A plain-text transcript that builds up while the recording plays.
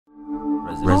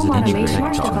residential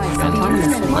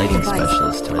technology, lighting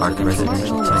specialist,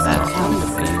 residential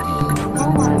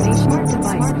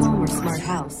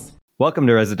house. Welcome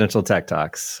to Residential Tech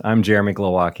Talks. I'm Jeremy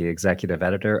Glowacki, Executive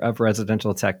Editor of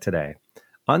Residential Tech Today.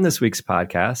 On this week's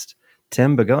podcast,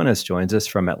 Tim Bigoness joins us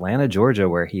from Atlanta, Georgia,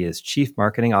 where he is Chief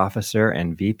Marketing Officer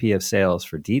and VP of Sales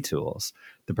for D-Tools,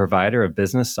 the provider of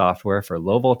business software for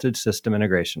low-voltage system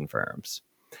integration firms.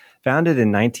 Founded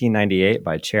in 1998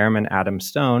 by Chairman Adam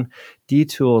Stone,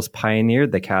 D-Tools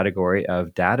pioneered the category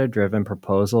of data-driven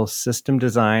proposal system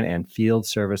design and field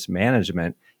service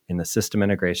management in the system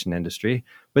integration industry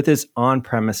with its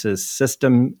on-premises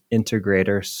System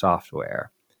Integrator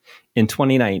software. In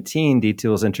 2019,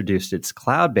 D-Tools introduced its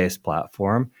cloud-based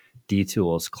platform,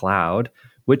 D-Tools Cloud,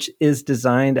 which is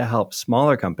designed to help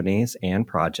smaller companies and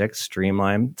projects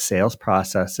streamline sales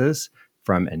processes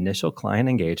from initial client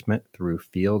engagement through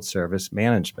field service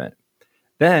management.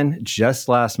 Then, just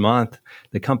last month,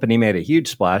 the company made a huge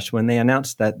splash when they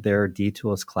announced that their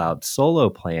D-Tools Cloud Solo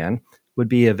plan would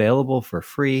be available for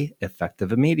free,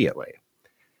 effective immediately.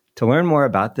 To learn more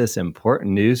about this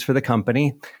important news for the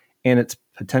company and its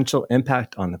potential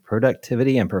impact on the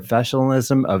productivity and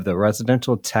professionalism of the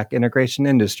residential tech integration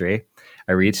industry,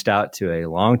 I reached out to a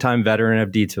longtime veteran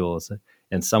of D-Tools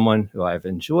and someone who I've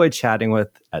enjoyed chatting with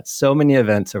at so many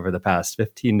events over the past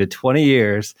 15 to 20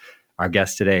 years, our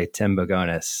guest today, Tim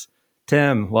Bigoness.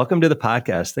 Tim, welcome to the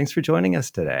podcast. Thanks for joining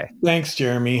us today. Thanks,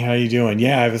 Jeremy. How you doing?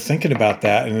 Yeah, I was thinking about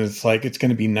that, and it's like it's going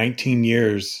to be 19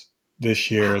 years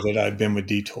this year that I've been with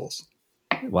D-Tools.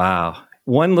 Wow.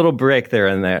 One little break there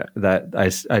in there that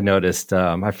I noticed.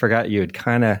 I forgot you had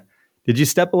kind of... Did you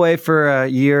step away for a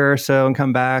year or so and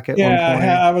come back at one point?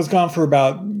 Yeah, I was gone for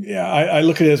about, I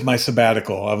look at it as my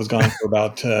sabbatical. I was gone for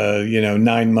about,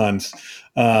 9 months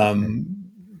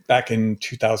back in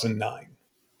 2009.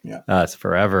 Yeah. That's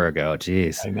forever ago.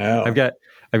 Jeez. I know. I've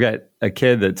got a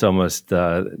kid that's almost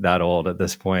that old at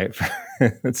this point.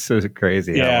 It's so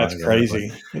crazy. Yeah, it's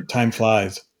crazy. Time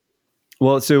flies.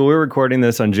 Well, so we're recording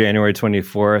this on January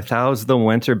 24th. How's the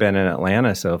winter been in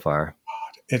Atlanta so far?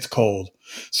 It's cold.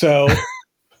 So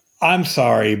I'm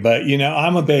sorry, but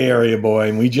I'm a Bay Area boy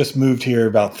and we just moved here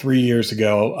about 3 years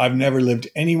ago. I've never lived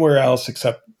anywhere else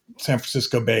except San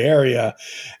Francisco Bay Area.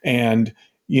 And,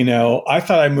 I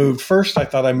thought I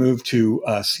moved to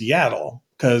Seattle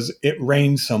because it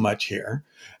rains so much here.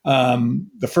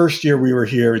 The first year we were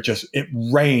here, it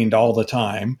rained all the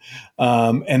time.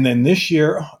 And then this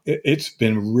year it's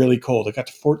been really cold. It got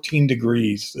to 14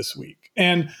 degrees this week.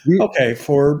 And okay,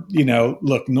 for,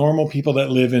 look, normal people that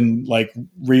live in like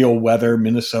real weather,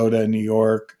 Minnesota, New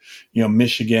York,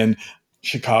 Michigan,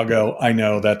 Chicago, I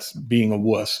know that's being a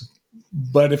wuss.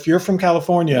 But if you're from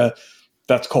California,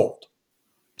 that's cold.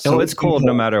 So it's cold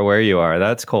no matter where you are.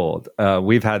 That's cold.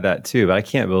 We've had that too, but I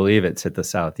can't believe it's hit the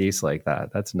Southeast like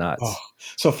that. That's nuts. Oh.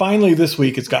 So finally this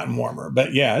week it's gotten warmer,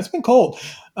 but yeah, it's been cold.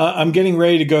 I'm getting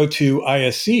ready to go to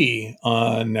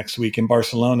ISC next week in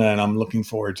Barcelona, and I'm looking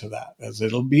forward to that as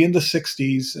it'll be in the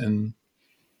 60s and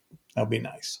that'll be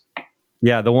nice.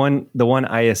 Yeah, the one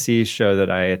ISC show that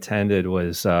I attended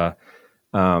was in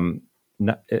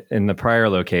the prior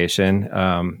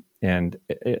location. And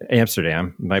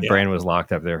Amsterdam. My brain was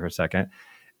locked up there for a second.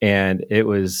 And it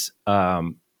was,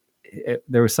 there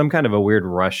was some kind of a weird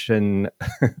Russian,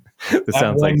 it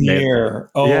sounds like year.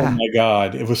 Oh yeah. My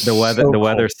God. It was the weather, so the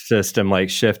weather cold. system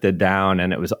like shifted down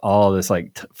and it was all this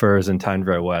like furs and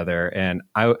tundra weather. And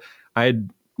my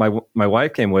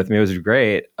wife came with me. It was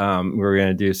great. We were going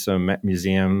to do some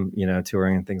museum,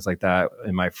 touring and things like that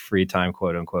in my free time,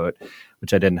 quote unquote,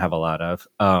 which I didn't have a lot of.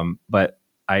 But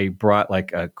I brought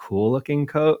like a cool looking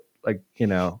coat, like,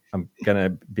 I'm going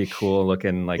to be cool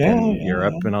looking like in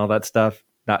Europe and all that stuff,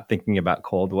 not thinking about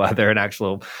cold weather and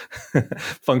actual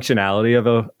functionality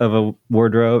of a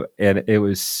wardrobe. And it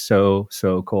was so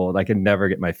cold. I could never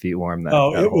get my feet warm.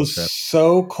 It was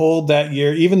so cold that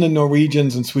year. Even the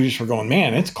Norwegians and Swedish were going,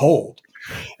 man, it's cold.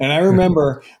 And I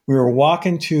remember we were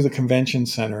walking to the convention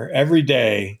center every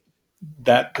day,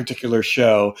 that particular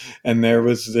show, and there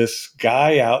was this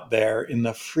guy out there in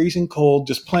the freezing cold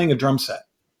just playing a drum set.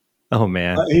 Oh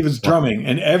man, he was drumming,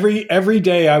 and every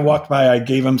day I walked by, I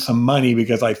gave him some money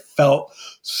because I felt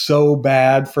so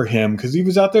bad for him because he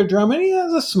was out there drumming. He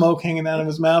has a smoke hanging out of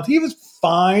his mouth. He was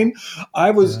fine.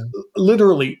 I was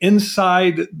literally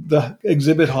inside the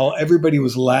exhibit hall. Everybody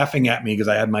was laughing at me because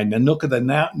I had my Nanook of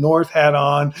the North hat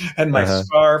on and my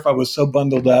scarf. I was so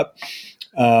bundled up.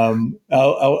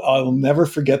 I'll never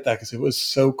forget that because it was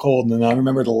so cold. And then I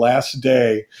remember the last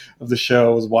day of the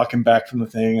show, I was walking back from the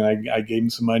thing and I gave him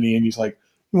some money and he's like,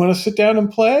 you want to sit down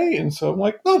and play? And so I'm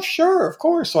like, oh, sure, of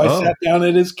course. So I sat down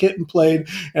at his kit and played.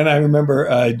 And I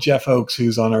remember Jeff Oakes,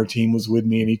 who's on our team, was with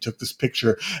me, and he took this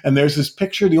picture. And there's this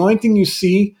picture. The only thing you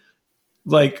see,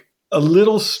 like a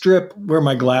little strip where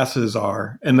my glasses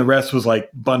are, and the rest was like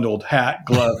bundled hat,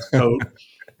 gloves, coat,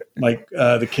 like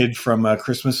the kid from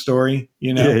Christmas Story,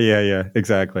 Yeah,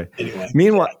 exactly. Anyway,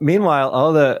 meanwhile,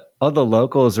 all the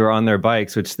locals are on their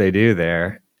bikes, which they do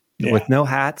there, with no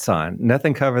hats on,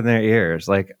 nothing covering their ears.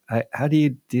 Like, how do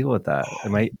you deal with that?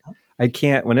 I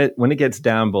can't when it gets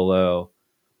down below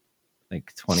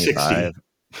like 25. 60.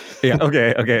 Yeah.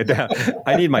 Okay.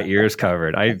 I need my ears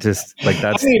covered. I just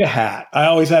I need a hat.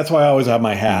 That's why I always have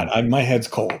my hat. My head's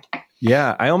cold.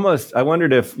 Yeah. I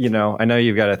wondered if, I know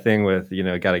you've got a thing with,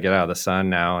 got to get out of the sun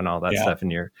now and all that stuff.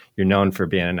 And you're known for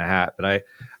being in a hat, but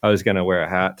I was going to wear a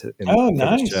hat for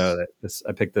the show.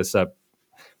 I picked this up.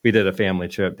 We did a family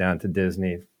trip down to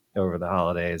Disney over the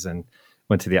holidays and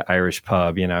went to the Irish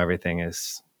pub. Everything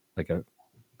is like I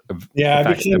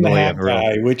became the hat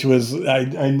guy, which was I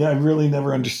really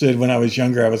never understood when I was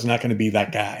younger. I was not going to be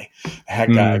that guy,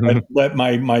 hat guy. But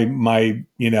my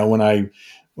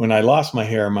when I lost my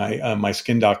hair, my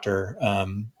skin doctor,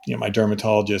 my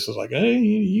dermatologist was like, "Hey,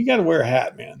 you got to wear a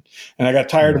hat, man." And I got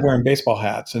tired of wearing baseball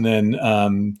hats, and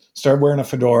then started wearing a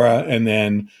fedora, and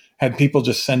then had people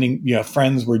just sending,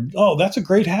 friends were, "Oh, that's a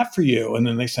great hat for you," and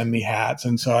then they send me hats,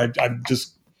 and so I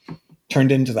just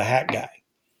turned into the hat guy.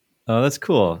 Oh, that's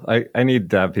cool. I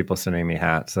need to have people sending me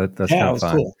hats. That's kind of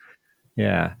fun. Cool.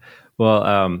 Yeah. Well,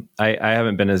 I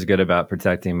haven't been as good about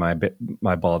protecting my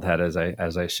bald head as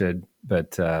I should,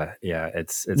 but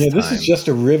it's time. This is just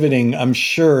a riveting. I'm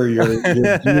sure your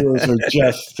viewers are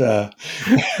just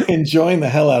enjoying the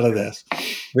hell out of this.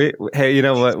 Hey, you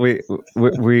know what? We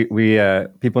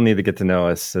people need to get to know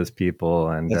us as people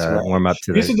and warm up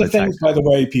to. These are the things, by the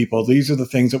way, people. These are the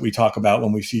things that we talk about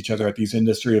when we see each other at these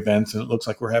industry events, and it looks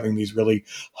like we're having these really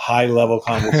high level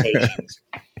conversations.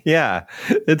 Yeah,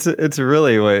 it's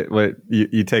really what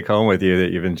you take home with you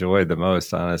that you've enjoyed the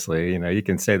most. Honestly, you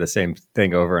can say the same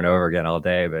thing over and over again all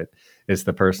day, but it's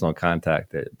the personal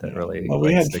contact that really. Well,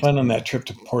 we had fun on that trip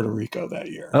to Puerto Rico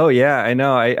that year. Oh yeah, I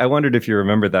know. I wondered if you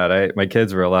remember that. My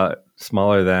kids were a lot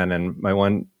smaller then, and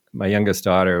my youngest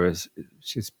daughter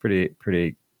she's pretty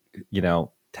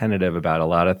tentative about a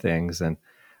lot of things, and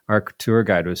our tour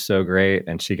guide was so great,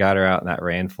 and she got her out in that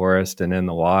rainforest and in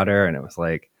the water, and it was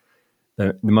like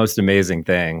the most amazing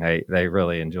thing. I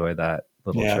really enjoyed that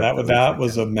little trip. That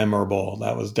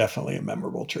was definitely a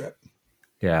memorable trip.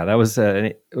 Yeah, that was that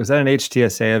an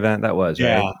HTSA event? That was,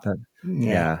 yeah. Right?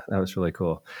 That was really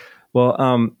cool.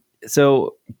 Well,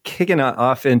 so kicking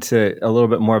off into a little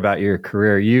bit more about your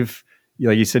career, you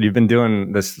said you've been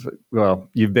doing this. Well,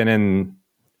 you've been in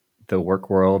the work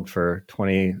world for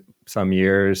 20 some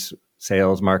years: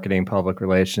 sales, marketing, public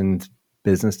relations,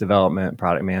 business development,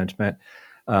 product management.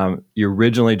 You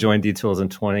originally joined D-Tools in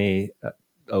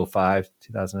 2005.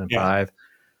 Yeah.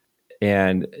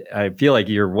 And I feel like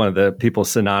you're one of the people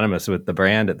synonymous with the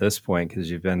brand at this point because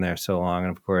you've been there so long.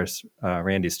 And of course,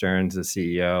 Randy Stearns, the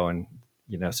CEO, and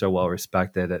so well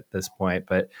respected at this point.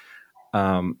 But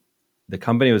the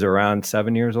company was around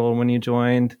 7 years old when you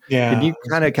joined. Yeah. Can you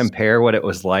kind of compare what it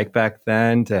was like back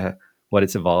then to what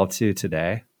it's evolved to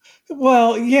today?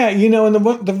 Well, yeah, and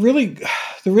the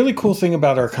really cool thing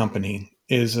about our company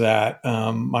is that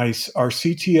our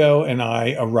CTO and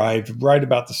I arrived right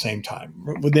about the same time,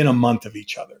 within a month of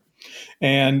each other,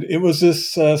 and it was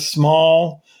this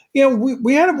small. We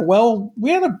had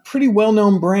a pretty well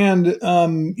known brand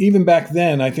even back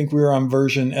then. I think we were on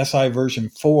SI version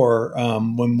 4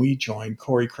 when we joined.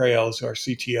 Corey Crales, our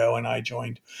CTO, and I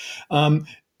joined.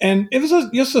 And it was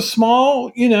just a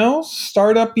small,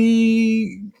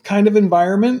 startup-y kind of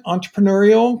environment,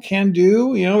 entrepreneurial, can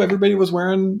do. Everybody was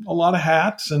wearing a lot of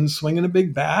hats and swinging a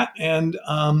big bat, and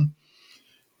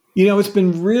it's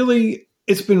been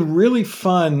really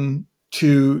fun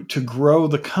to grow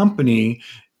the company,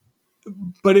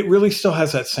 but it really still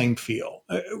has that same feel.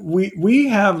 We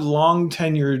have long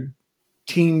tenured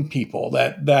team people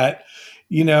that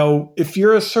if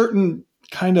you're a certain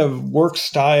kind of work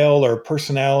style or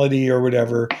personality or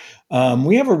whatever,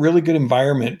 we have a really good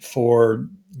environment for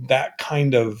that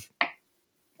kind of,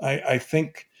 I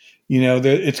think,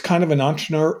 it's kind of an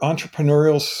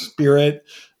entrepreneurial spirit,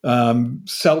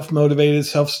 self-motivated,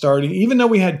 self-starting. Even though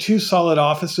we had 2 solid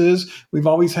offices, we've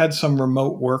always had some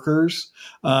remote workers.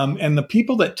 And the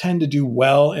people that tend to do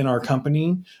well in our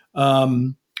company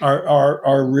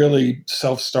are really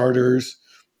self-starters,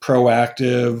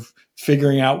 proactive,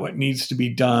 figuring out what needs to be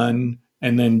done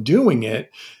and then doing it.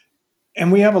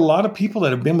 and we have a lot of people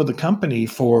that have been with the company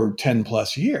for 10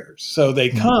 plus years. So they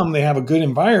come, they have a good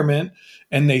environment,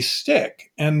 and they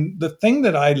stick. And the thing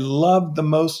that I love the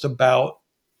most about,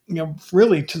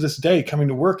 really to this day, coming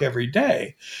to work every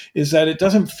day, is that it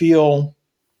doesn't feel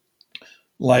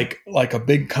like a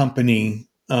big company.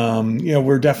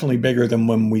 We're definitely bigger than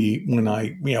when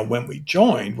I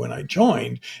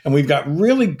joined, and we've got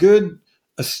really good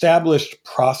established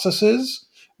processes.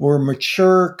 We're a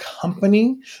mature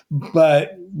company,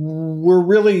 but we're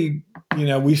really,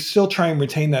 we still try and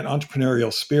retain that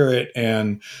entrepreneurial spirit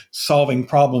and solving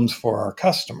problems for our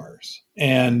customers.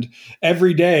 And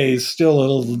every day is still a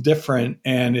little different,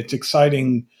 and it's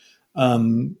exciting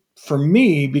for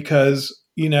me because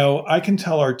I can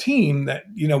tell our team that,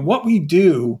 what we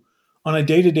do on a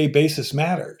day-to-day basis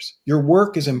matters. Your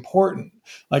work is important.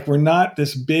 Like, we're not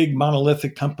this big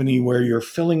monolithic company where you're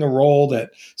filling a role that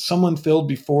someone filled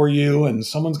before you and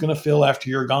someone's going to fill after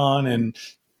you're gone and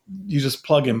you just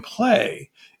plug and play.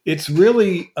 It's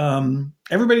really,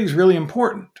 everybody's really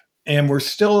important. And we're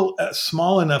still a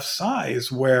small enough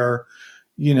size where,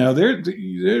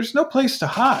 there's no place to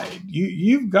hide.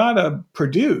 You've got to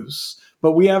produce.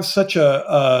 But we have such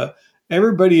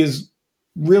everybody is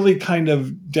really kind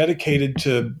of dedicated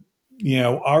to,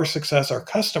 our success, our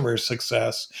customers'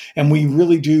 success. And we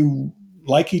really do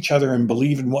like each other and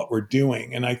believe in what we're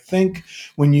doing. And I think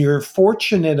when you're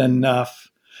fortunate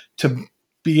enough to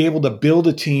be able to build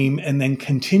a team and then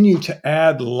continue to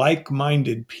add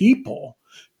like-minded people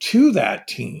to that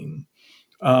team,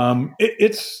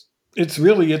 it's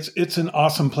really an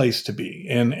awesome place to be.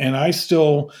 And I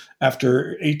still,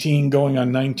 after 18 going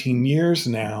on 19 years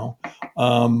now,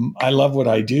 I love what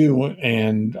I do,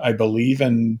 and I believe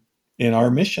in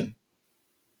our mission.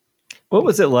 What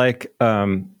was it like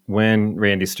when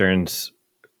Randy Stearns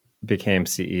became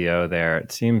CEO there?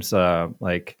 It seems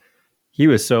like he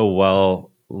was so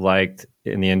well liked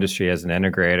in the industry as an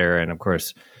integrator, and of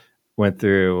course went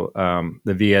through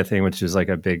the VIA thing, which is like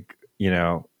a big,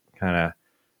 kind of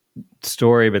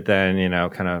story, but then,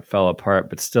 kind of fell apart,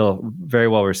 but still very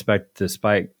well respected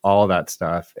despite all that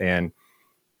stuff, and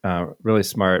really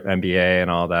smart MBA and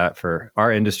all that for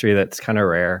our industry. That's kind of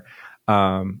rare.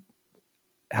 How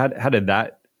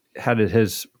did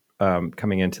his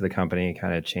coming into the company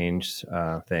kind of change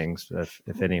things,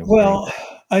 if any? Well,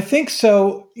 I think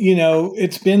so.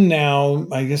 It's been now,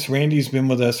 I guess Randy's been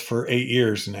with us for 8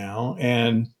 years now,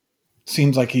 and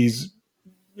seems like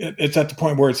it's at the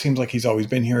point where it seems like he's always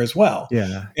been here as well.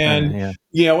 Yeah. And,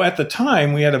 yeah. At the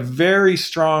time we had a very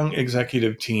strong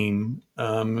executive team.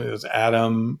 It was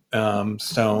Adam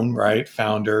Stone, right?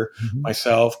 Founder,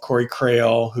 myself, Corey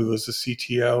Crail, who was the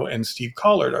CTO, and Steve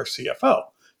Collard, our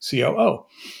COO.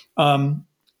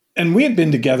 And we had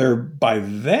been together by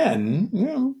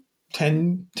then,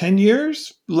 10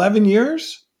 years, 11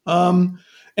 years,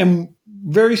 and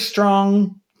very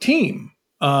strong team.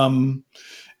 And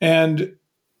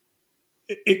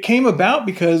it came about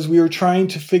because we were trying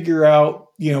to figure out,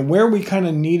 where we kind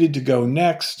of needed to go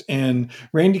next. And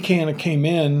Randy kind of came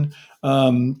in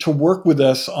to work with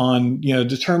us on,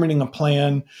 determining a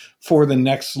plan for the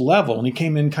next level. And he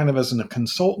came in kind of as a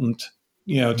consultant,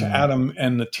 to Adam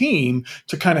and the team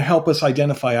to kind of help us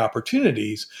identify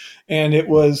opportunities. And it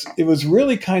was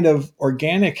really kind of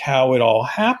organic how it all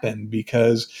happened,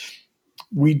 because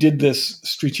we did this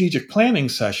strategic planning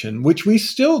session, which we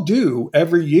still do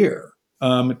every year.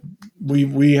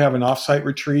 We have an offsite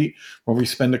retreat where we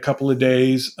spend a couple of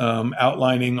days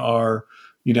outlining our,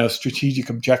 strategic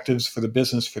objectives for the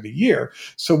business for the year.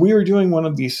 So we were doing one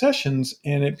of these sessions,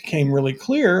 and it became really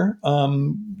clear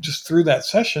just through that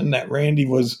session that Randy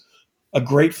was a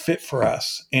great fit for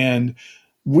us. And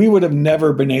we would have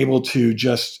never been able to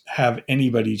just have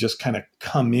anybody just kind of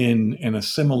come in and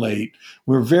assimilate.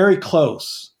 We're very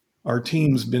close. Our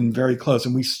team's been very close,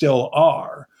 and we still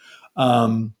are.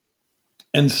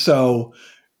 And so,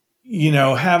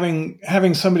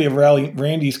 having somebody of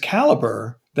Randy's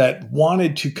caliber that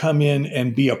wanted to come in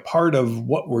and be a part of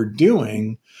what we're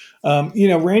doing,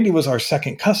 Randy was our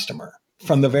second customer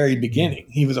from the very beginning.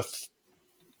 He was a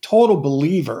total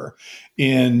believer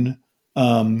in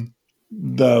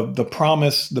the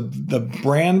promise, the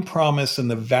brand promise, and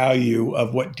the value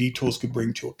of what D-Tools could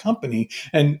bring to a company.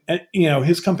 And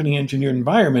his company, Engineered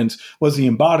Environments, was the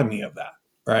embodiment of that,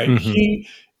 right? He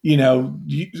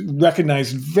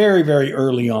recognized very, very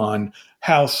early on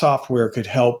how software could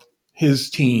help his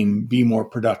team be more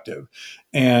productive.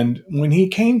 And when he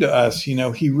came to us,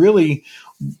 he really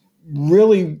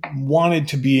really wanted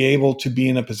to be able to be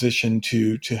in a position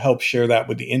to help share that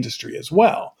with the industry as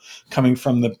well, coming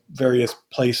from the various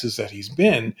places that he's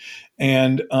been.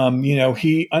 And,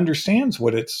 he understands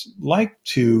what it's like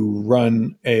to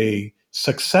run a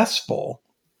successful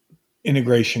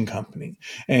integration company.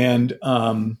 And,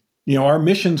 our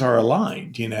missions are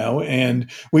aligned,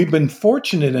 and we've been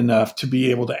fortunate enough to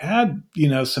be able to add,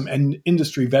 some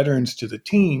industry veterans to the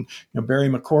team. Barry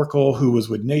McCorkle, who was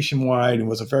with Nationwide and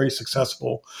was a very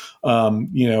successful,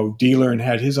 dealer and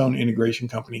had his own integration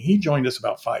company. He joined us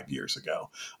about 5 years ago.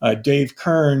 Dave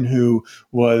Kern, who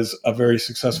was a very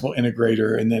successful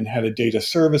integrator and then had a data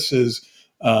services,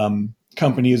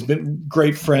 company, has been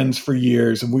great friends for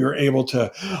years, and we were able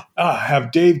to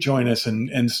have Dave join us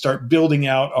and start building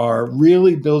out our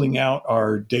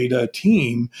data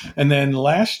team. And then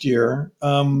last year,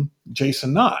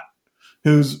 Jason Knott,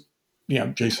 who's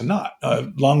Jason Knott, a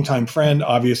longtime friend,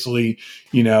 obviously,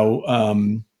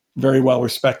 very well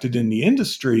respected in the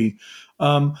industry.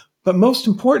 But most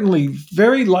importantly,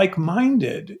 very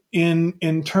like-minded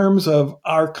in terms of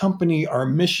our company, our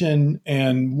mission,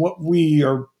 and what we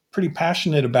are pretty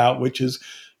passionate about, which is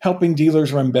helping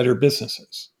dealers run better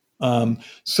businesses.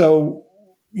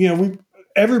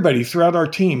 Everybody throughout our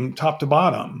team, top to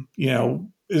bottom,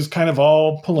 is kind of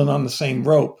all pulling on the same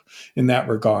rope in that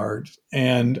regard.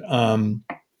 And,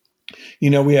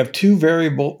 we have two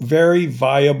very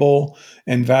viable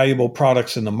and valuable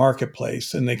products in the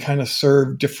marketplace, and they kind of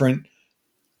serve different,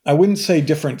 I wouldn't say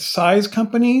different size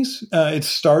companies. It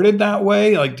started that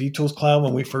way. Like D-Tools Cloud,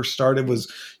 when we first started, was,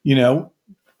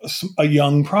 a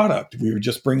young product. We were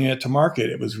just bringing it to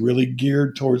market. It was really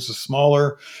geared towards the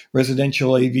smaller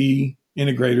residential AV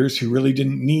integrators who really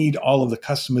didn't need all of the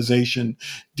customization,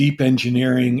 deep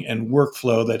engineering, and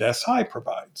workflow that SI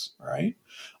provides, right?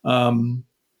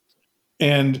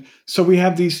 And so we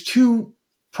have these two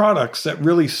products that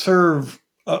really serve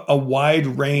a wide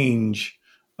range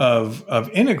of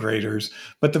integrators,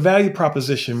 but the value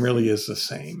proposition really is the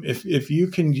same. If you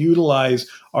can utilize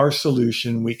our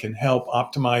solution, we can help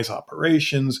optimize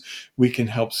operations, we can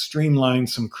help streamline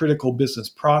some critical business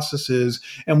processes,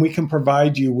 and we can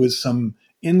provide you with some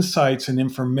insights and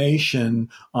information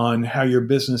on how your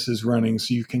business is running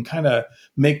so you can kind of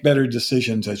make better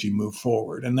decisions as you move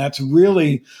forward. And that's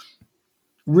really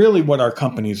what our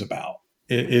company's about,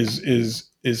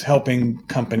 is helping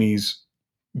companies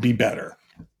be better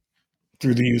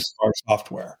through the use of our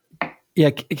software. Yeah,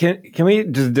 can we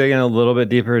just dig in a little bit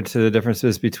deeper into the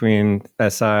differences between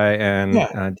SI and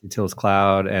D-Tools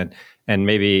Cloud, and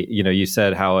maybe you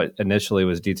said how it initially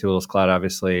was D-Tools Cloud.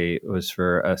 Obviously, it was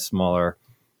for a smaller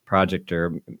project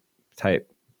or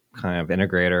type kind of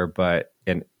integrator, but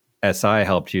SI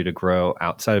helped you to grow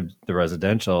outside of the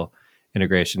residential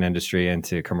integration industry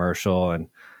into commercial and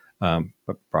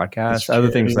broadcast, other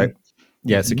things like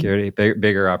security,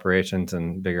 bigger operations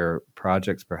and bigger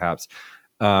projects, perhaps.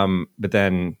 But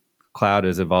then cloud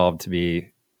has evolved to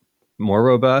be more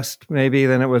robust, maybe,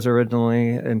 than it was originally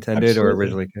intended. Absolutely. Or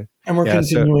originally. And we're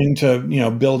continuing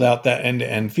to build out that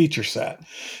end-to-end feature set.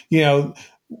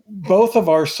 Both of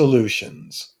our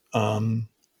solutions can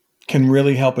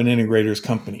really help an integrator's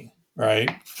company, right?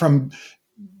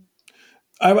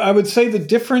 I would say the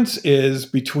difference is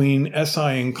between SI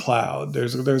and cloud.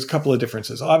 There's a couple of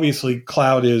differences. Obviously,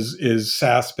 cloud is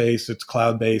SaaS-based, it's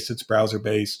cloud-based, it's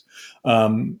browser-based,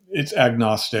 it's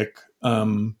agnostic.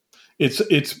 It's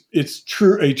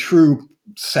a true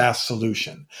SaaS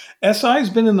solution. SI has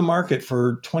been in the market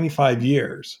for 25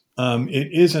 years. It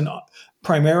is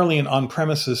primarily an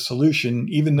on-premises solution,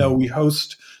 even though we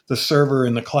host the server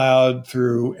in the cloud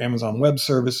through Amazon Web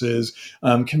Services,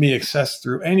 can be accessed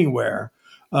through anywhere.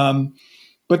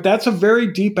 But that's a very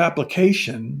deep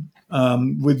application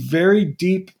with very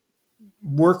deep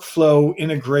workflow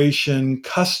integration,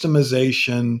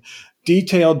 customization,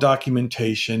 detailed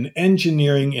documentation,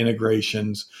 engineering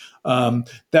integrations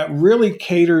that really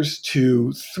caters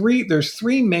to there's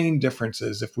three main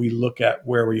differences if we look at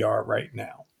where we are right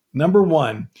now. Number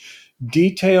one,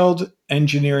 detailed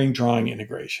engineering drawing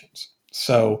integrations.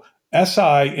 So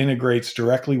SI integrates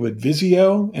directly with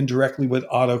Visio and directly with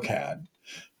AutoCAD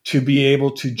to be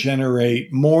able to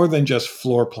generate more than just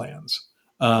floor plans.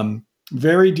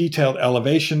 Very detailed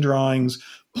elevation drawings,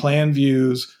 plan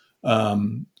views,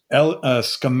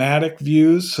 schematic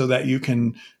views so that you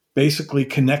can basically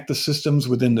connect the systems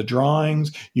within the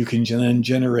drawings. You can then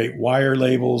generate wire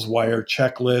labels, wire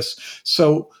checklists.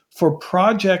 So for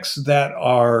projects that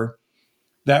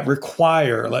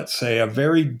require, let's say, a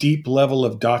very deep level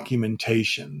of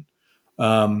documentation,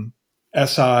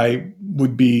 SI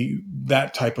would be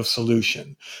that type of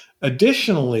solution.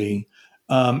 Additionally,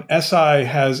 SI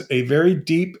has a very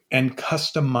deep and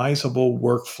customizable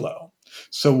workflow.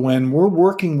 So when we're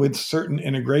working with certain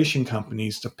integration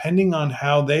companies, depending on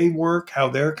how they work, how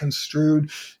they're construed,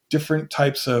 different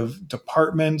types of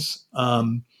departments,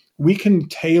 we can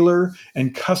tailor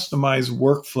and customize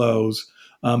workflows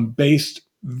based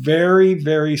very,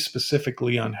 very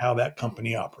specifically on how that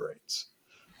company operates.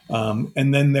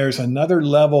 And then there's another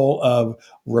level of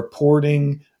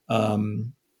reporting,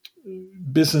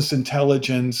 business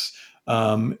intelligence,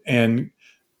 and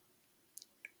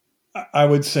I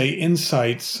would say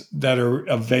insights that are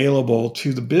available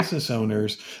to the business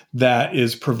owners that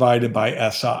is provided by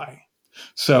SI.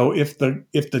 So if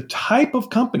the type of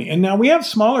company, and now we have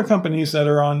smaller companies that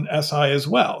are on SI as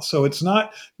well, so it's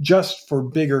not just for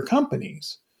bigger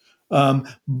companies,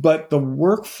 but the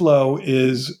workflow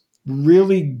is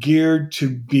really geared to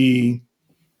be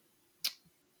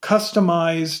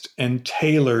customized and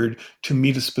tailored to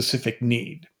meet a specific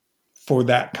need for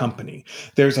that company.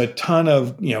 There's a ton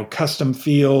of, custom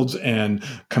fields and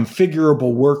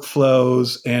configurable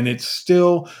workflows, and it's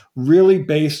still really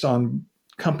based on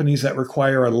companies that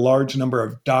require a large number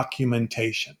of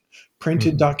documentation,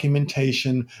 printed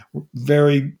documentation,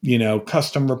 very,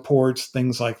 custom reports,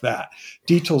 things like that.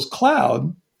 DTools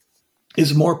Cloud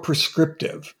is more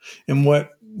prescriptive. And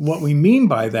what we mean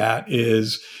by that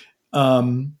is,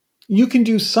 you can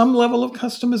do some level of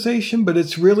customization, but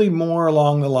it's really more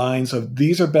along the lines of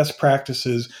these are best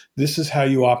practices. This is how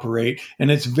you operate. And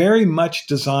it's very much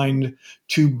designed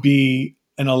to be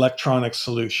an electronic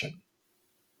solution.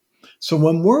 So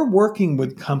when we're working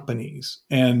with companies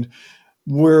and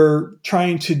we're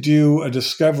trying to do a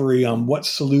discovery on what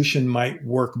solution might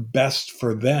work best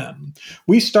for them,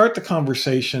 we start the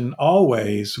conversation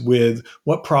always with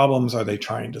what problems are they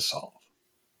trying to solve?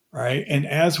 Right. And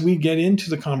as we get into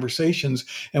the conversations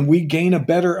and we gain a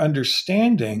better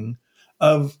understanding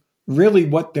of really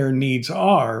what their needs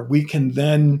are, we can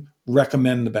then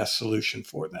recommend the best solution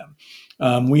for them.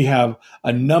 We have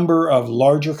a number of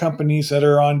larger companies that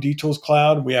are on DTools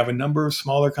Cloud. We have a number of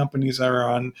smaller companies that are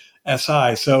on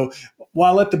SI. So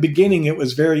while at the beginning it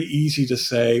was very easy to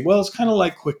say, well, it's kind of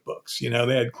like QuickBooks.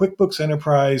 They had QuickBooks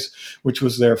Enterprise, which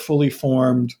was their fully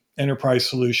formed enterprise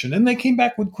solution. And they came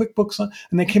back with QuickBooks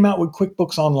and they came out with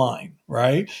QuickBooks Online,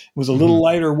 right? It was a little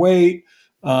lighter weight,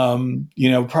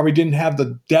 probably didn't have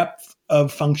the depth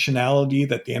of functionality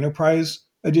that the enterprise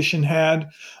edition had.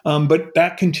 But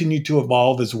that continued to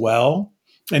evolve as well.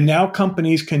 And now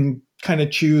companies can kind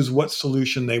of choose what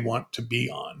solution they want to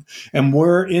be on. And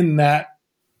we're in that,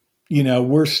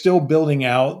 we're still building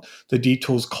out the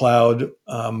DTools Cloud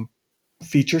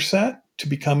feature set to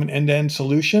become an end-to-end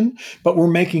solution, but we're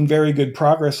making very good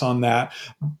progress on that.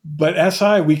 But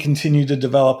SI, we continue to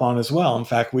develop on as well. In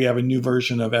fact, we have a new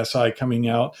version of SI coming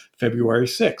out February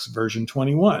 6th, version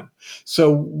 21. So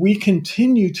we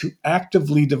continue to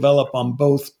actively develop on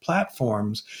both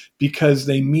platforms because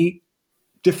they meet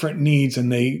different needs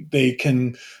and they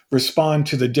can respond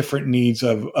to the different needs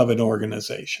of an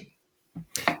organization.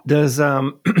 Does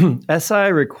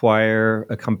SI require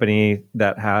a company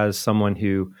that has someone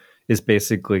who is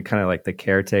basically kind of like the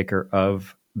caretaker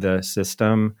of the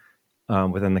system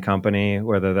within the company,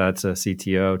 whether that's a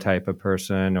CTO type of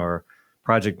person or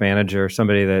project manager,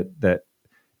 somebody that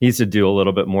needs to do a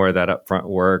little bit more of that upfront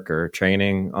work or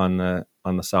training on the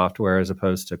software as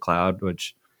opposed to cloud,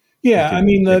 which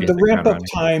the ramp up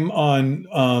time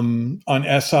on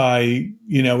SI,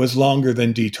 is longer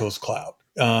than DTools Cloud.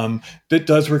 That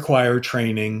does require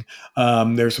training.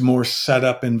 There's more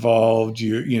setup involved.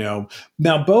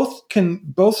 Now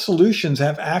both solutions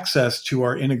have access to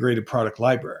our integrated product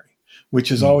library, which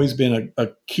has always been a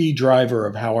key driver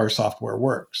of how our software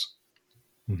works.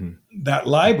 That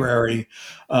library,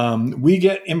 we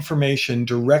get information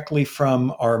directly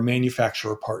from our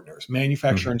manufacturer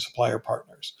and supplier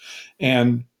partners.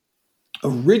 And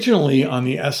originally on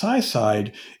the SI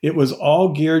side, it was all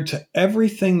geared to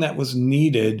everything that was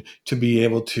needed to be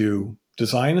able to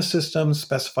design a system,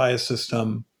 specify a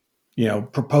system,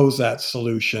 propose that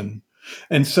solution.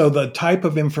 And so the type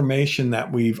of information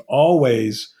that we've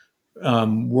always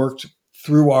worked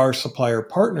through our supplier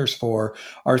partners for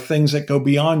are things that go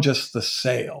beyond just the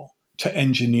sale to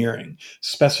engineering,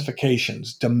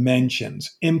 specifications,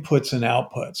 dimensions, inputs and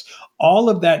outputs, all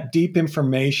of that deep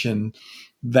information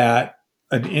that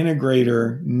an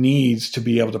integrator needs to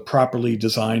be able to properly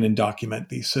design and document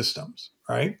these systems,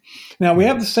 right? Now, we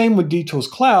have the same with DTools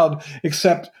Cloud,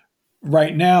 except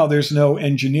right now there's no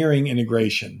engineering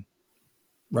integration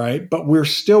right? But we're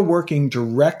still working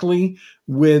directly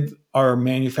with our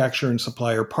manufacturer and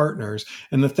supplier partners.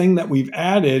 And the thing that we've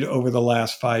added over the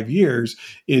last 5 years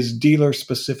is dealer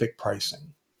specific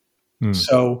pricing.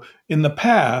 So in the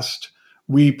past,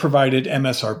 we provided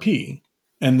MSRP,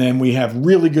 and then we have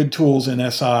really good tools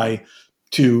in SI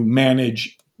to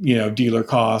manage, dealer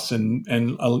costs and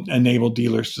enable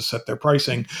dealers to set their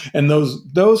pricing. And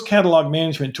those catalog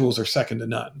management tools are second to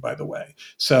none, by the way.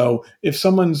 So if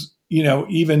someone's,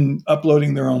 even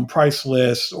uploading their own price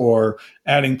list or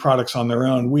adding products on their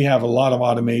own, we have a lot of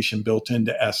automation built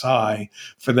into SI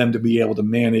for them to be able to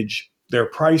manage their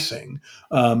pricing.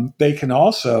 They can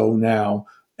also now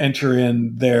enter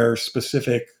in their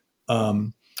specific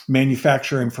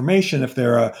manufacturer information. If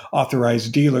they're an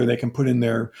authorized dealer, they can put in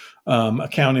their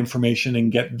account information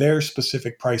and get their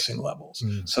specific pricing levels.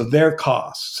 So their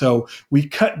costs. So we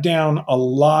cut down a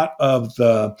lot of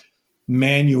the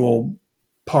manual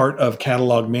part of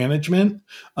catalog management.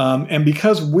 And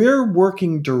because we're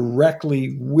working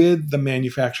directly with the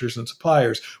manufacturers and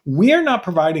suppliers, we are not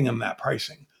providing them that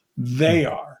pricing. They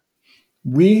are.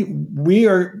 We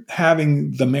are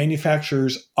having the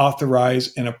manufacturers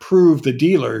authorize and approve the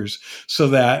dealers so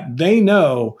that they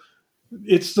know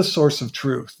it's the source of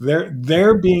truth.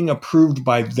 They're being approved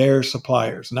by their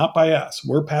suppliers, not by us.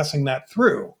 We're passing that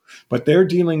through, but they're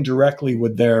dealing directly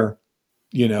with their,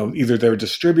 either their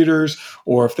distributors,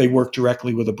 or if they work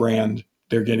directly with a brand,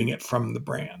 they're getting it from the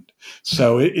brand.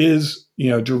 So it is,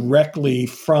 directly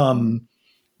from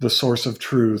the source of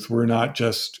truth. We're not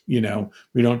just, we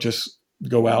don't just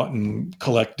go out and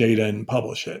collect data and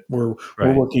publish it. We're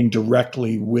working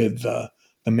directly with the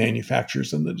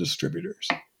manufacturers and the distributors.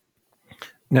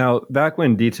 Now, back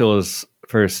when D-Tools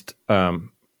first,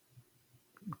 entered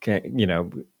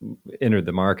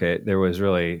the market, there was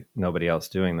really nobody else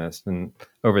doing this. And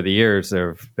over the years,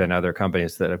 there have been other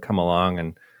companies that have come along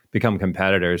and become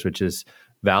competitors, which is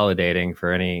validating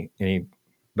for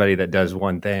anybody that does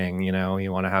one thing. You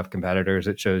want to have competitors.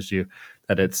 It shows you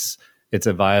that it's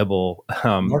a viable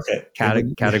market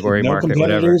category. No market. Competitors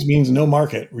whatever means no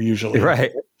market usually.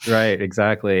 Right,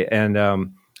 exactly. And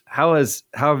how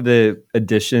have the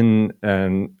addition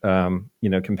and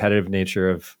competitive nature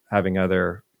of having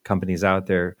other companies out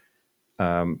there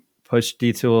pushed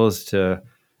D-Tools to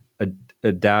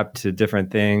adapt to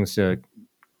different things, to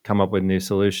come up with new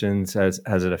solutions? Has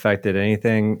it affected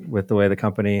anything with the way the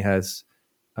company has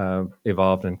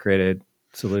evolved and created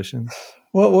solutions?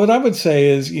 Well, what I would say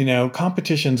is,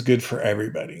 competition's good for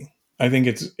everybody. I think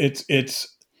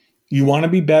it's you want to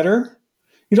be better.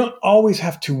 You don't always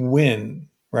have to win,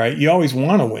 right? You always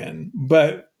want to win,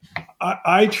 but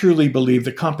I truly believe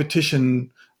that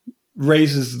competition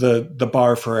raises the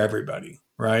bar for everybody,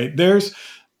 right? There's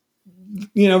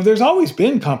always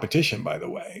been competition, by the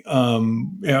way.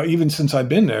 Even since I've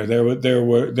been there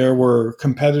were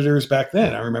competitors back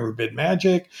then. I remember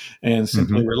BidMagic and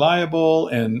Simply Reliable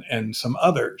and some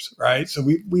others, right? So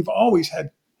we've always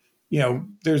had,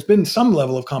 there's been some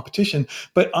level of competition,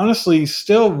 but honestly,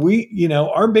 still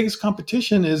our biggest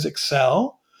competition is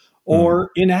Excel or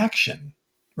inaction,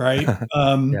 right?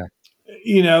 Yeah.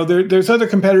 There's other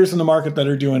competitors in the market that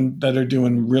are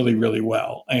doing really, really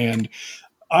well. And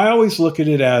I always look at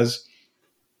it as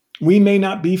we may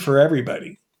not be for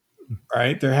everybody,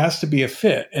 right? There has to be a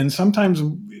fit. And sometimes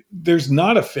there's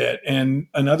not a fit and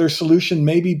another solution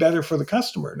may be better for the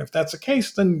customer. And if that's the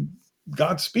case, then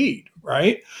Godspeed,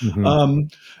 right?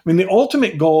 The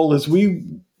ultimate goal is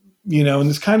and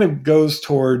this kind of goes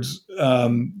towards,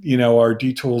 our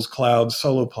D-Tools Cloud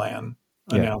Solo Plan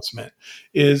announcement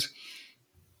is,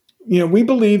 we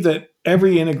believe that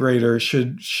every integrator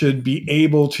should be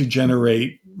able to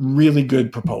generate really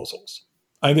good proposals.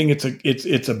 I think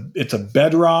it's a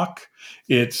bedrock.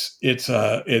 It's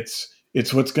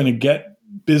what's going to get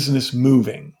business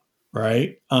moving,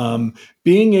 right?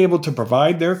 Being able to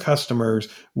provide their customers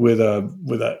with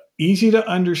a easy to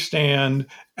understand,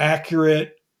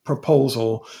 accurate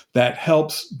proposal that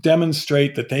helps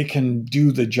demonstrate that they can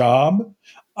do the job,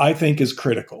 I think is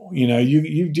critical.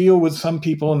 You deal with some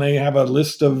people and they have a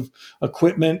list of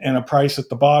equipment and a price at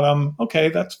the bottom. Okay,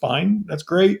 that's fine. That's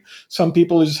great. Some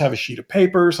people just have a sheet of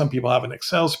paper. Some people have an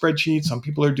Excel spreadsheet. Some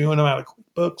people are doing them out of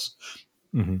QuickBooks.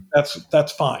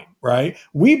 That's fine, right?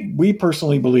 We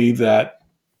personally believe that,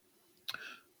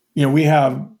 we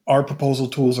have our proposal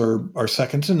tools are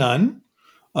second to none.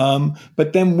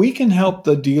 But then we can help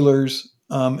the dealers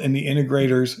and the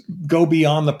integrators go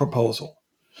beyond the proposal.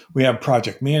 We have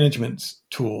project management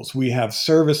tools. We have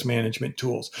service management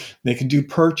tools. They can do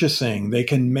purchasing. They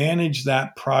can manage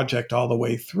that project all the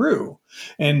way through.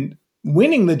 And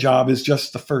winning the job is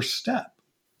just the first step.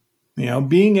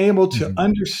 Being able to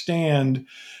understand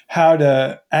how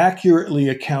to accurately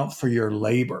account for your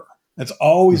labor. That's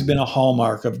always been a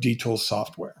hallmark of D-Tools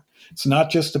software. It's not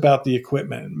just about the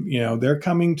equipment. They're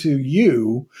coming to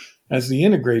you as the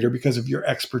integrator because of your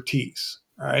expertise,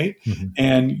 right?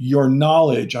 And your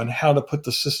knowledge on how to put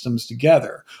the systems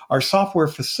together. Our software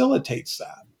facilitates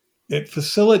that. It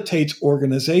facilitates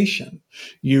organization.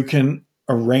 You can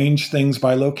arrange things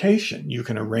by location. You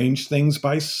can arrange things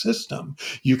by system.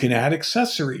 You can add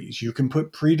accessories. You can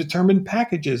put predetermined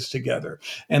packages together.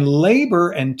 And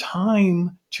labor and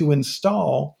time to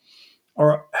install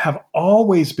have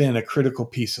always been a critical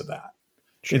piece of that.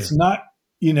 Sure. It's not,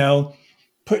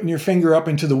 putting your finger up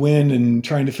into the wind and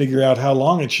trying to figure out how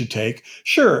long it should take.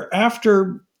 Sure,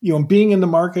 after being in the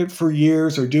market for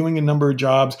years or doing a number of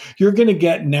jobs, you're going to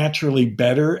get naturally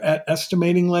better at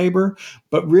estimating labor,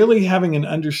 but really having an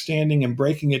understanding and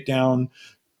breaking it down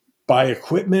by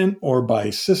equipment or by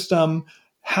system,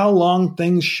 how long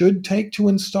things should take to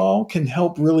install can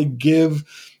help really give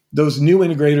those new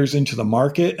integrators into the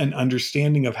market an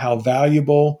understanding of how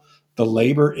valuable the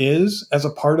labor is as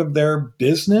a part of their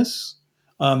business,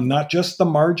 not just the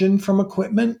margin from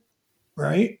equipment,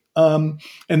 right? And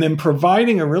then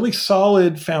providing a really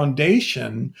solid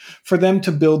foundation for them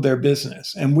to build their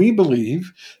business. And we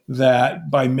believe that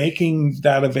by making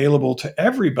that available to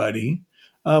everybody,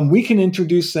 we can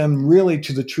introduce them really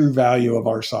to the true value of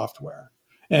our software.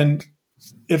 And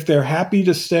if they're happy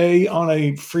to stay on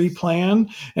a free plan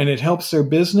and it helps their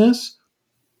business,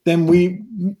 then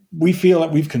we feel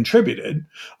that we've contributed.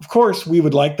 Of course, we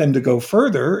would like them to go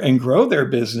further and grow their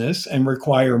business and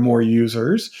require more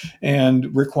users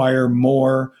and require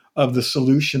more of the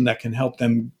solution that can help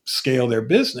them scale their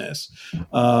business.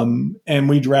 And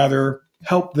we'd rather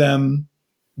help them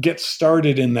get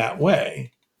started in that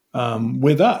way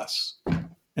with us.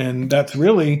 And that's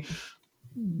really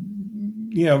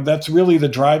the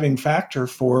driving factor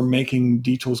for making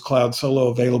D-Tools Cloud Solo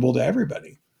available to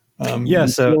everybody. So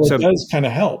it does kind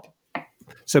of help.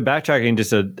 So backtracking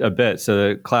just a bit, so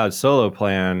the Cloud Solo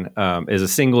plan is a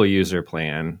single user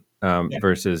plan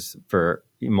versus for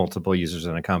multiple users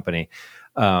in a company.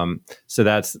 So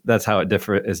that's how it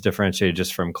is differentiated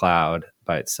just from Cloud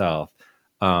by itself.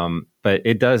 But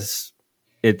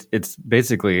it's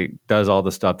basically does all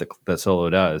the stuff that Solo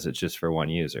does. It's just for one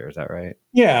user. Is that right?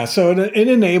 Yeah. So it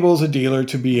enables a dealer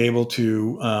to be able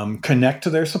to connect to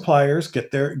their suppliers,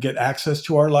 get access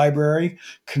to our library,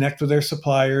 connect with their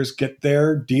suppliers, get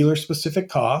their dealer specific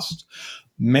cost,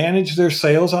 manage their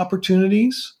sales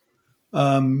opportunities.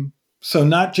 So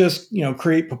not just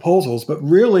create proposals, but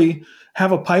really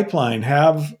have a pipeline,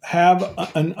 have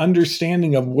an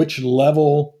understanding of which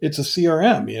level. It's a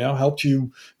CRM, helps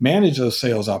you manage those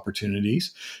sales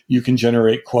opportunities. You can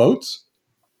generate quotes.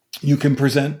 You can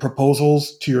present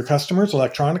proposals to your customers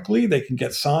electronically. They can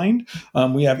get signed.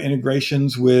 We have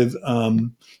integrations with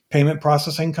payment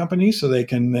processing companies so they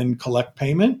can then collect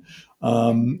payment.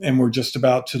 And we're just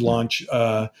about to launch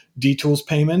D-Tools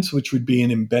payments, which would be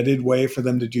an embedded way for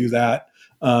them to do that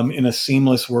in a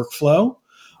seamless workflow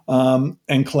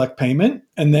and collect payment.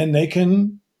 And then they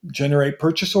can generate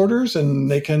purchase orders and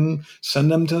they can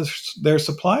send them to their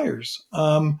suppliers.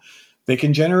 They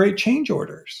can generate change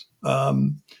orders.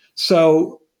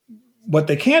 So what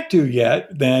they can't do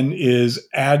yet then is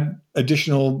add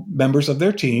additional members of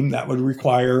their team. That would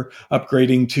require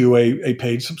upgrading to a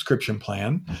paid subscription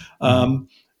plan,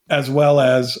 as well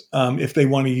as if they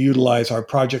want to utilize our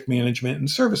project management and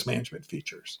service management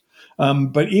features.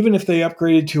 But even if they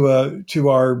upgraded to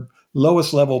our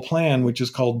lowest level plan, which is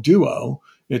called Duo,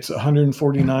 it's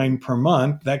 $149 per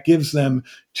month. That gives them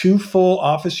 2 full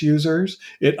Office users.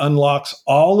 It unlocks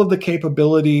all of the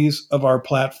capabilities of our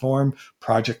platform,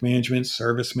 project management,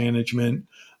 service management,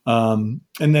 and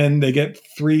then they get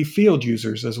 3 field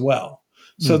users as well.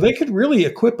 So they could really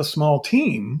equip a small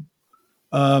team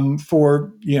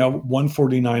for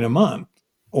 $149 a month,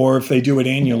 or if they do it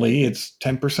annually, it's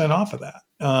 10% off of that.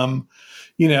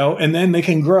 And then they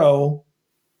can grow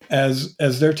as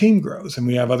their team grows. And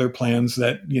we have other plans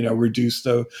that, reduce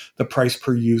the price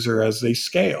per user as they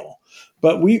scale.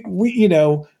 But we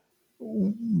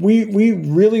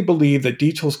really believe that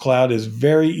D-Tools Cloud is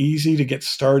very easy to get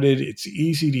started. It's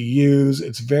easy to use.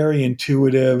 It's very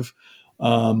intuitive.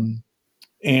 And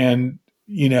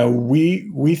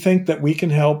we think that we can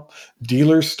help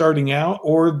dealers starting out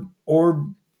or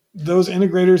those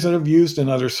integrators that have used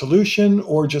another solution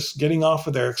or just getting off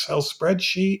of their Excel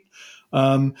spreadsheet.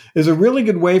 Is a really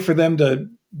good way for them to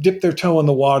dip their toe in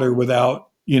the water without,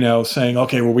 saying,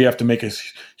 okay, well, we have to make a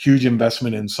huge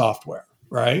investment in software,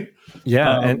 right?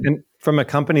 Yeah. And from a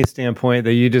company standpoint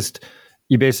that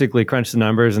you basically crunched the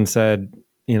numbers and said,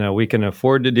 we can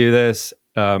afford to do this.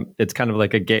 It's kind of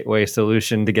like a gateway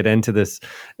solution to get into this,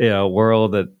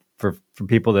 world that for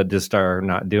people that just are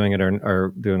not doing it or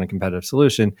are doing a competitive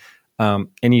solution.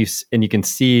 And you can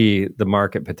see the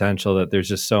market potential that there's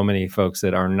just so many folks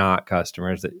that are not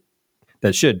customers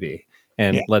that should be.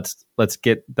 And let's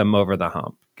get them over the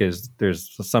hump, because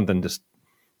there's something just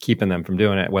keeping them from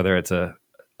doing it, whether it's a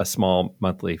small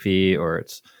monthly fee or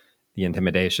it's the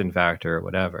intimidation factor or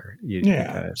whatever.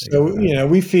 So,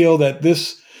 we feel that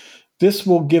this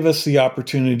will give us the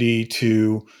opportunity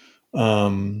to,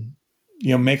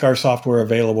 make our software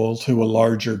available to a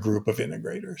larger group of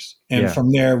integrators. And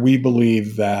from there, we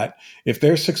believe that if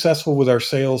they're successful with our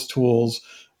sales tools,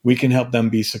 we can help them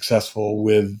be successful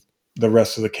with the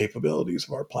rest of the capabilities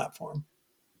of our platform.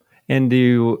 And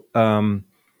do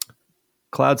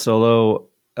Cloud Solo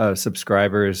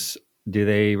subscribers, do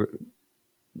they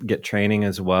get training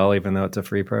as well, even though it's a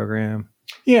free program?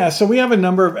 Yeah, so we have a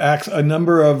number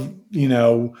of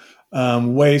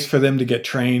ways for them to get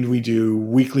trained. We do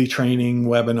weekly training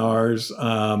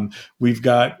webinars. We've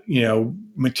got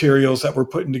materials that we're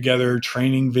putting together,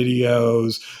 training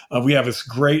videos. We have this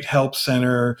great help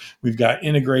center. We've got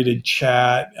integrated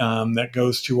chat that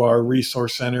goes to our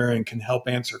resource center and can help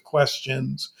answer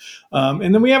questions.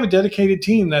 And then we have a dedicated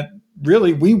team that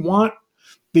really, we want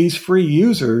these free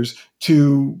users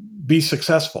to be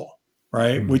successful,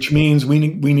 right? Mm-hmm. Which means we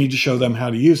need to show them how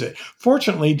to use it.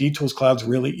 Fortunately, DTools Cloud's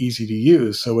really easy to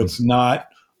use, so it's not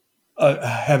a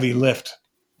heavy lift.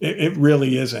 It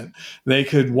really isn't. They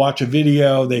could watch a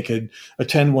video, they could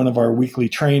attend one of our weekly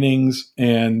trainings,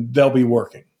 and they'll be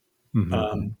working.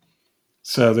 Mm-hmm.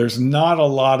 So there's not a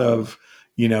lot of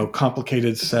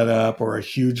complicated setup or a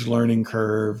huge learning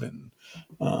curve, and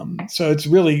so it's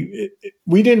really,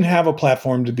 we didn't have a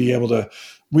platform to be able to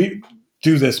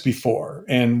do this before.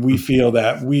 And we feel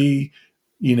that we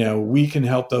can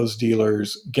help those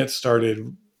dealers get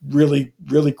started really,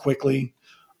 really quickly,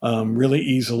 really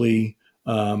easily,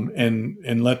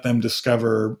 and let them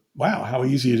discover, wow, how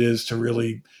easy it is to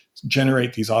really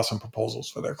generate these awesome proposals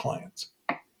for their clients.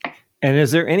 And is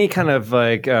there any kind of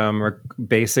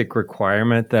basic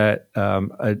requirement that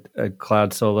a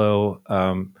Cloud Solo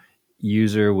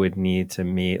user would need to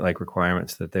meet, like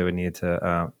requirements that they would need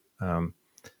to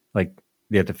like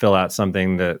they have to fill out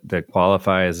something that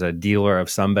qualify as a dealer of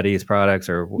somebody's products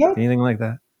or anything like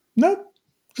that? Nope.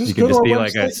 You can just be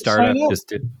like a startup.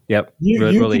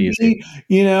 Really easy.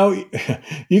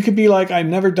 You could be like, I've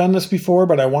never done this before,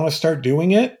 but I want to start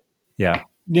doing it. Yeah.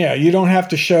 Yeah. You don't have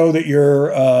to show that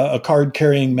you're a card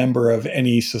carrying member of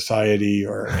any society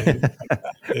or anything like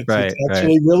that. It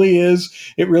actually really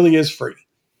is free.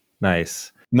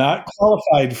 Nice. Not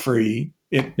qualified free.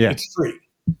 It's free.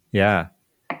 Yeah.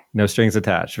 No strings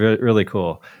attached. Really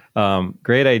cool.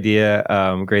 Great idea.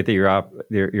 Great that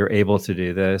you're able to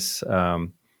do this.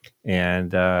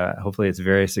 And hopefully it's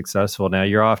very successful. Now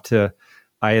you're off to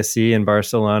ISE in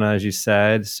Barcelona, as you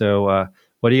said. So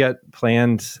what do you got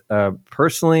planned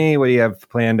personally? What do you have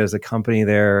planned as a company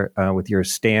there with your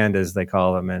stand, as they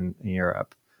call them in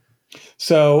Europe?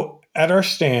 So at our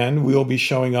stand, we'll be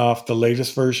showing off the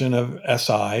latest version of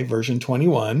SI, version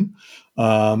 21.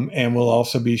 And we'll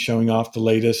also be showing off the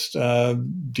latest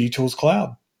DTools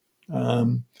Cloud.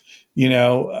 We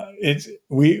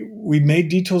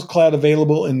made DTools Cloud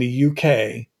available in the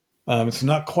UK. It's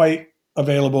not quite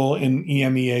available in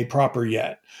EMEA proper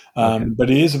yet, but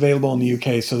it is available in the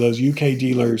UK. So those UK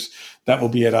dealers that will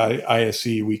be at ISE,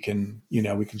 we can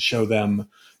show them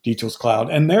DTools Cloud,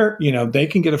 and they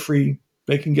can get a free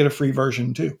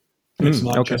version too. It's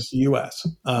not just the US.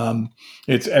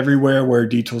 It's everywhere where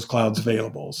DTools Cloud's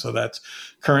available. So that's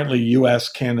currently US,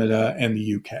 Canada, and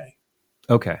the UK.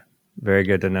 Okay. Very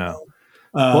good to know.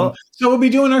 So we'll be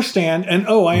doing our stand, and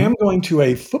I am going to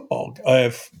a football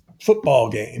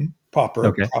game,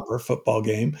 proper football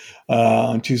game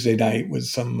on Tuesday night with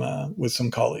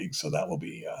some colleagues. So that'll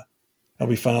be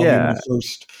fun. I'll be in my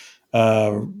first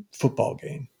football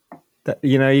game.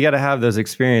 You got to have those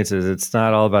experiences. It's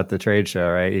not all about the trade show,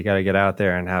 right? You got to get out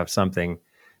there and have something,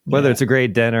 whether it's a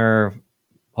great dinner,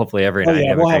 hopefully every night.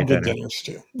 Yeah, we'll have good dinners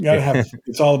too. You got to have,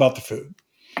 it's all about the food.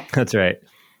 That's right.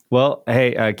 Well,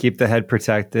 hey, keep the head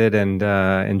protected and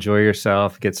enjoy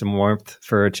yourself. Get some warmth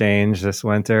for a change this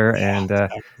winter. And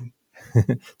exactly.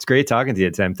 It's great talking to you,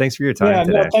 Tim. Thanks for your time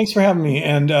today. Thanks for having me.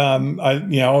 And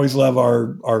I always love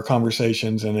our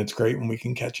conversations, and it's great when we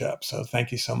can catch up. So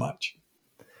thank you so much.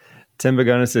 Tim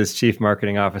Bigoness is Chief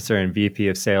Marketing Officer and VP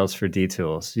of Sales for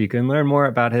DTools. You can learn more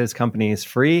about his company's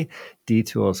free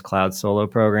DTools Cloud Solo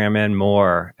program and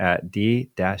more at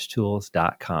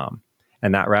d-tools.com.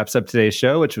 And that wraps up today's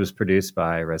show, which was produced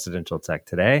by Residential Tech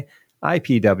Today,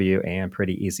 IPW, and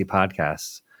Pretty Easy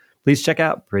Podcasts. Please check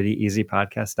out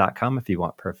prettyeasypodcast.com if you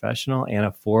want professional and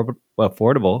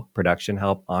affordable production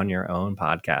help on your own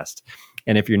podcast.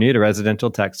 And if you're new to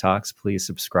Residential Tech Talks, please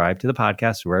subscribe to the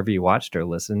podcast wherever you watched or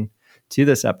listened to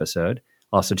this episode.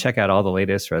 Also, check out all the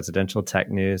latest residential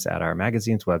tech news at our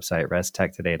magazine's website,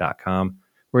 restechtoday.com,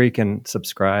 where you can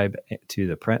subscribe to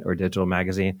the print or digital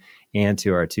magazine and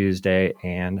to our Tuesday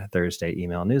and Thursday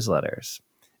email newsletters.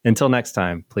 Until next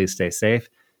time, please stay safe,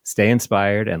 stay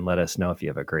inspired, and let us know if you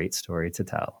have a great story to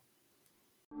tell.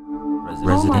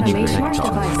 Residential Tech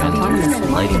Talk,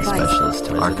 lighting specialist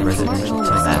to Arc Residential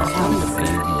Tech.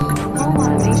 Home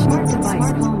automation,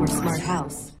 smart home or smart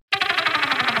house.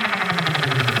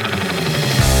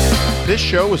 This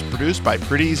show was produced by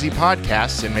Pretty Easy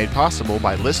Podcasts and made possible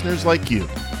by listeners like you.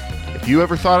 If you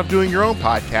ever thought of doing your own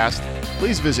podcast,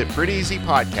 please visit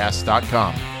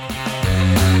prettyeasypodcast.com.